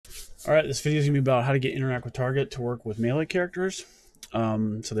All right, this video is going to be about how to get Interact with Target to work with melee characters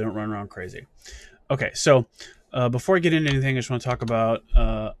so they don't run around crazy. Okay, so before I get into anything, I just want to talk about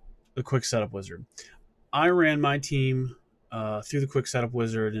the Quick Setup Wizard. I ran my team through the Quick Setup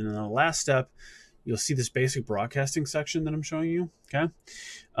Wizard, and in the last step, you'll see this basic broadcasting section that I'm showing you. Okay,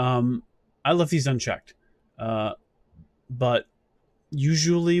 I left these unchecked, but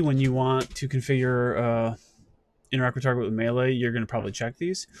usually when you want to configure Interact with Target with melee, you're going to probably check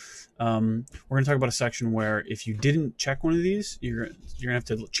these. We're going to talk about a section where if you didn't check one of these, you're going to have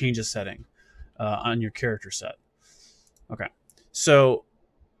to change a setting on your character set. Okay, so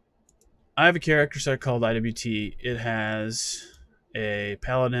I have a character set called IWT. It has a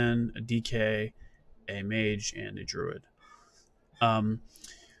paladin, a DK, a mage, and a druid. What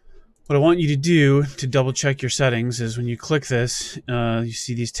I want you to do to double check your settings is when you click this, you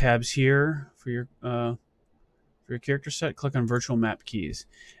see these tabs here for your character set. Click on virtual map keys,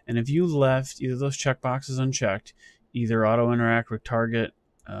 and if you left either of those checkboxes unchecked, either auto interact with target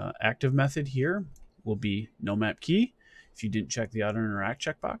active method here will be no map key if you didn't check the auto interact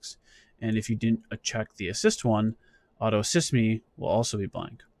checkbox, and if you didn't check the assist one, auto assist me will also be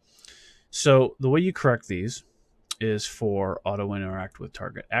blank. So the way you correct these is for auto interact with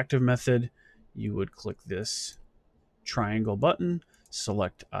target active method, you would click this triangle button,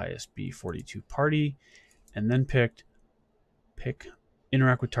 select ISB42 party, and then pick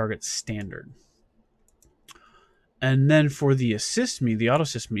interact with target standard. And then for the assist me, the auto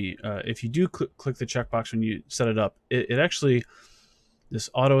assist me, if you do click the checkbox when you set it up, it actually, this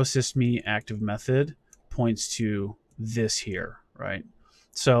auto assist me active method points to this here, right?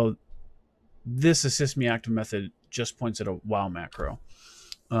 So this assist me active method just points at a WoW macro.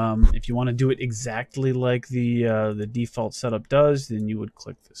 If you want to do it exactly like the default setup does, then you would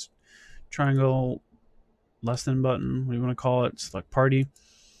click this triangle less than button, what do you want to call it, select party,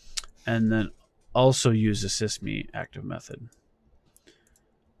 and then also use assist me active method.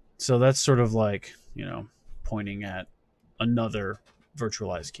 So that's sort of like, you know, pointing at another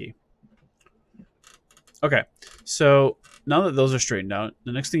virtualized key. Okay, so now that those are straightened out,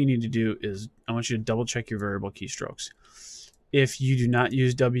 the next thing you need to do is I want you to double check your variable keystrokes. If you do not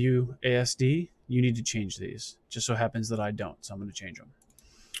use WASD, you need to change these. Just so happens that I don't, so I'm going to change them.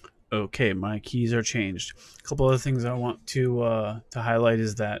 Okay, my keys are changed. A couple other things I want to highlight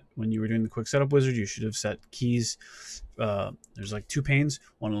is that when you were doing the quick setup wizard, you should have set keys. There's like two panes.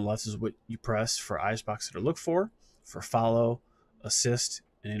 One on the left is what you press for ISBoxer to look for follow, assist,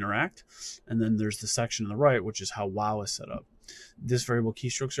 and interact. And then there's the section on the right, which is how WoW is set up. This variable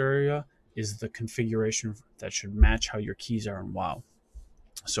keystrokes area is the configuration that should match how your keys are in WoW.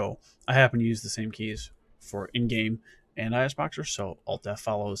 So I happen to use the same keys for in-game and ISBoxer, so Alt F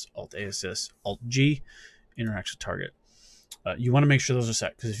follows, Alt A assists, Alt G interacts with target. You want to make sure those are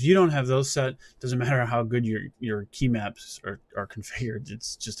set, because if you don't have those set, doesn't matter how good your key maps are configured.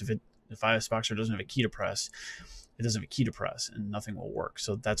 It's just if ISBoxer doesn't have a key to press, it doesn't have a key to press, and nothing will work.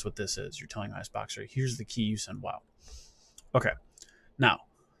 So that's what this is. You're telling ISBoxer, here's the key you send WoW. Okay, now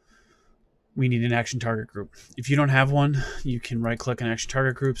we need an action target group. If you don't have one, you can right click on action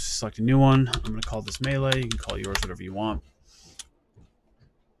target groups, select a new one. I'm going to call this melee. You can call yours whatever you want.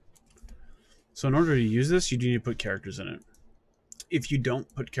 So in order to use this, you do need to put characters in it. If you don't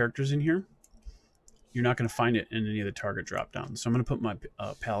put characters in here, you're not going to find it in any of the target drop downs. So I'm going to put my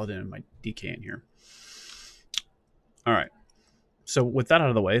paladin and my DK in here. All right. So with that out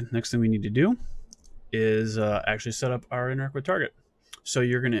of the way, next thing we need to do is actually set up our interact with target. So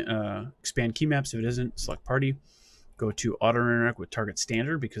you're going to expand key maps. If it isn't, select party. Go to auto interact with target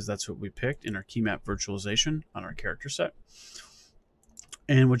standard, because that's what we picked in our key map virtualization on our character set.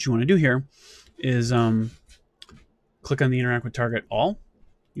 And what you want to do here is click on the interact with target all.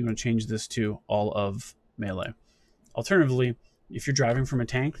 You want to change this to all of melee. Alternatively, if you're driving from a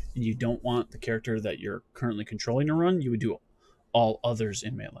tank and you don't want the character that you're currently controlling to run, you would do all others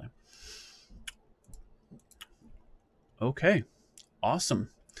in melee. Okay. Awesome.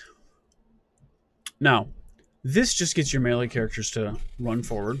 Now, this just gets your melee characters to run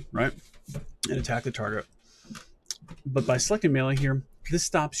forward, right, and attack the target. But by selecting melee here, this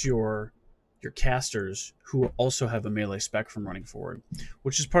stops your casters who also have a melee spec from running forward,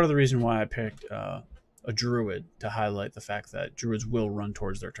 which is part of the reason why I picked a druid to highlight the fact that druids will run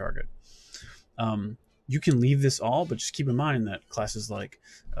towards their target. You can leave this all, but just keep in mind that classes like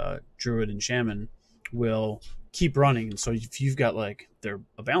druid and shaman will keep running. And so if you've got like they're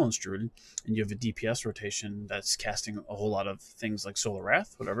a balanced druid and you have a DPS rotation that's casting a whole lot of things like Solar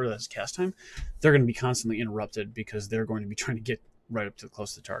Wrath, whatever that's cast time, they're going to be constantly interrupted because they're going to be trying to get right up to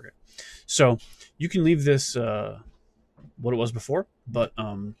close to the target. So you can leave this what it was before, but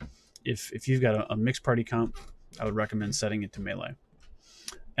if you've got a mixed party comp, I would recommend setting it to melee.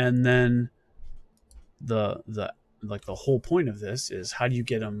 And then the whole point of this is, how do you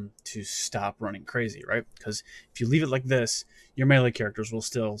get them to stop running crazy, right? Because if you leave it like this, your melee characters will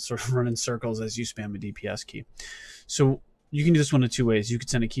still sort of run in circles as you spam a DPS key. So you can do this one of two ways. You could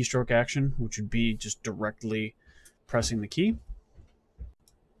send a keystroke action, which would be just directly pressing the key.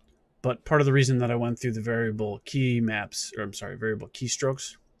 But part of the reason that I went through the variable key maps, or I'm sorry, variable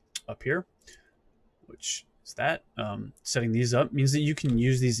keystrokes up here, which is that, setting these up means that you can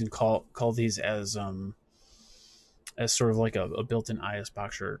use these and call these as sort of like a built-in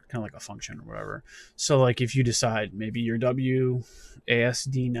ISBoxer, kind of like a function or whatever. So like if you decide maybe you're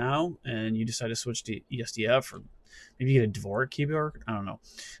WASD now and you decide to switch to ESDF, or maybe you get a Dvorak keyboard, I don't know.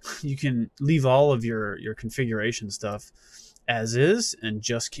 You can leave all of your configuration stuff as is and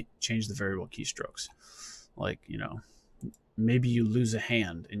just change the variable keystrokes. Like, you know, maybe you lose a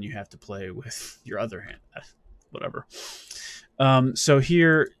hand and you have to play with your other hand, whatever. So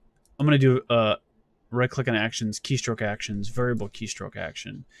here I'm going to do right click on actions, keystroke actions, variable keystroke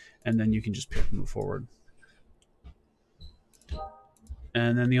action, and then you can just pick move forward.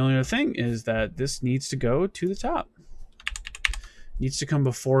 And then the only other thing is that this needs to go to the top. It needs to come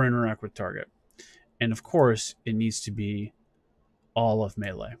before interact with target. And of course, it needs to be all of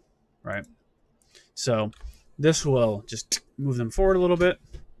melee, right? So this will just move them forward a little bit,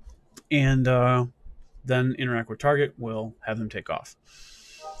 and then interact with target will have them take off.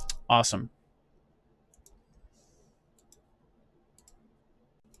 Awesome.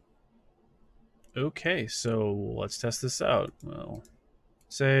 Okay, so let's test this out. Well,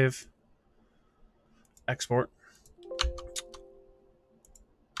 save, export,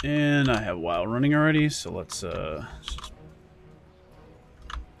 and I have WoW running already, so let's just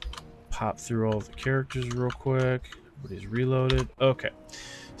pop through all the characters real quick. Everybody's reloaded. Okay,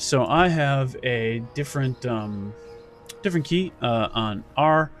 so I have a different key on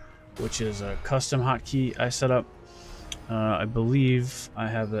R, which is a custom hotkey I set up. I believe I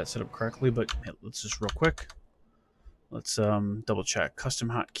have that set up correctly, but let's just real quick. Let's double check. Custom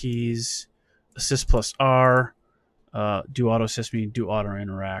hotkeys, assist plus R, do auto assist me, do auto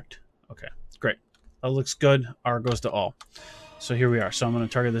interact. Okay, great. That looks good. R goes to all. So here we are. So I'm going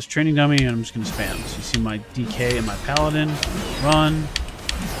to target this training dummy, and I'm just going to spam. So you see my DK and my paladin run,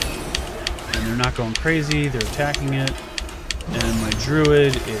 and they're not going crazy. They're attacking it. And my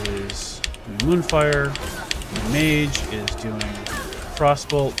druid is doing moonfire. My mage is doing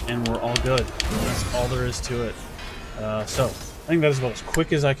frostbolt, and we're all good. That's all there is to it. So I think that is about as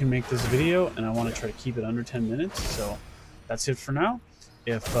quick as I can make this video, and I want to try to keep it under 10 minutes. So that's it for now.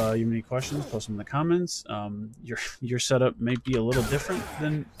 If you have any questions, post them in the comments. Your setup may be a little different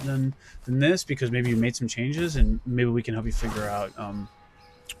than this, because maybe you made some changes, and maybe we can help you figure out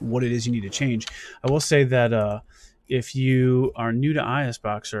what it is you need to change. I will say that if you are new to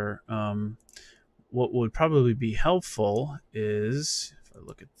ISBoxer, what would probably be helpful is, if I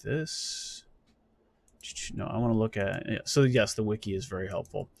look at this, no, I want to look at, yeah, so yes, the wiki is very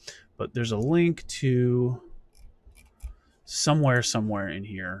helpful, but there's a link to somewhere in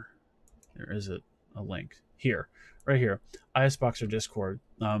here. There is a link here, right here, ISBoxer Discord.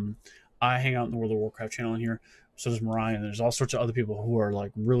 I hang out in the World of Warcraft channel in here. So does Mariah, and there's all sorts of other people who are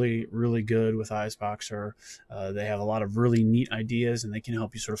like really good with ISBoxer. They have a lot of really neat ideas, and they can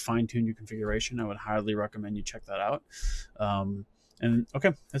help you sort of fine tune your configuration. I would highly recommend you check that out. And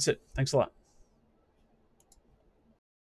okay, that's it. Thanks a lot.